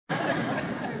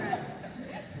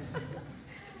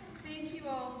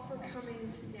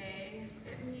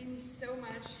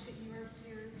much that you are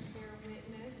here to bear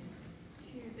witness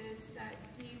to this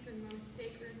deep and most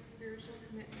sacred spiritual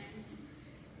commitment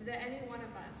that any one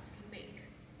of us can make.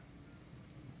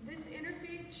 This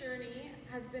interfaith journey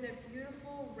has been a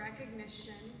beautiful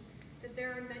recognition that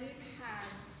there are many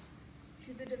paths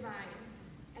to the divine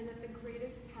and that the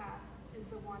greatest path is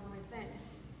the one within.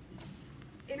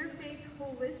 Interfaith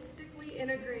holistically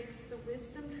integrates the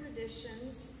wisdom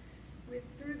traditions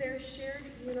through their shared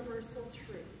universal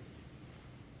truths.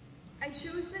 I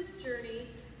chose this journey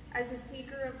as a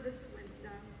seeker of this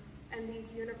wisdom and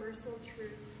these universal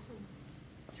truths,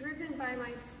 driven by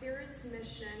my spirit's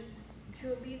mission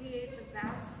to alleviate the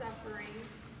vast suffering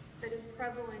that is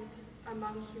prevalent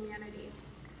among humanity,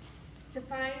 to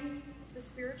find the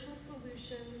spiritual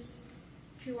solutions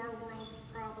to our world's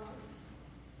problems.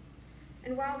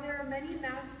 And while there are many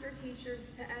master teachers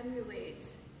to emulate,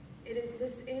 it is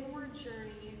this inward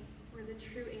journey where the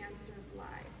true answers lie.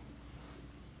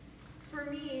 For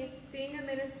me, being a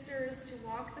minister is to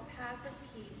walk the path of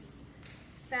peace,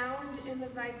 found in the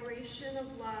vibration of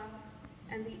love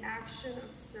and the action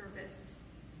of service.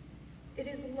 It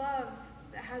is love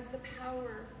that has the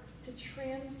power to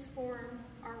transform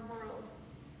our world.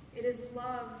 It is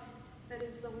love that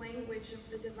is the language of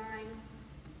the divine.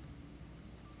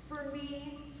 For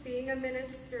me, being a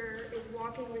minister is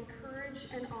walking with courage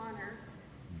and honor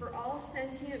for all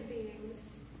sentient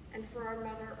beings and for our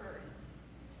Mother Earth.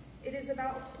 It is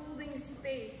about holding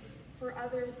space for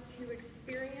others to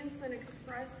experience and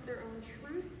express their own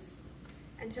truths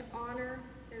and to honor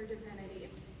their divinity.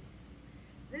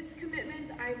 This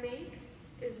commitment I make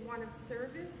is one of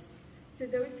service to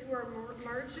those who are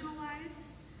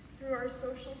marginalized through our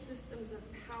social systems of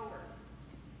power.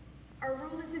 Our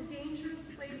world is a dangerous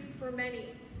place for many,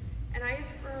 and I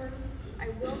affirm I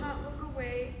will not look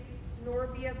away nor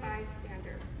be a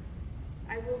bystander.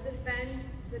 I will defend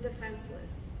the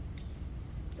defenseless.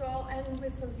 So I'll end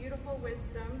with some beautiful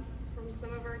wisdom from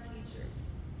some of our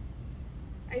teachers.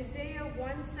 Isaiah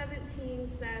 1:17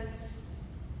 says,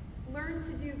 "Learn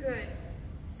to do good,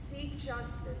 seek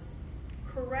justice,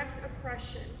 correct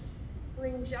oppression,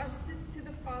 bring justice to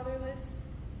the fatherless,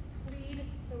 plead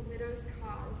the widow's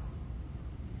cause."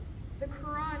 The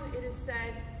Quran, it is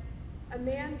said, a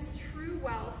man's true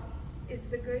wealth is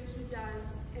the good he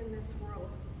does in this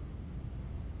world.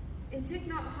 In Thich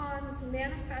Nhat Hanh's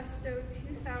Manifesto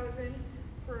 2000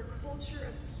 for a culture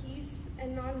of peace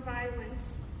and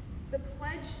nonviolence, the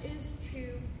pledge is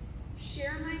to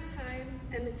share my time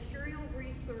and material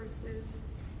resources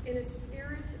in a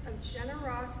spirit of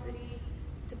generosity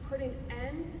to put an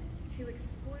end to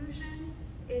exclusion,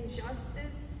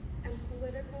 injustice, and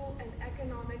political and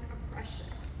economic oppression.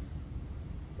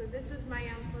 So this is my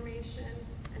affirmation.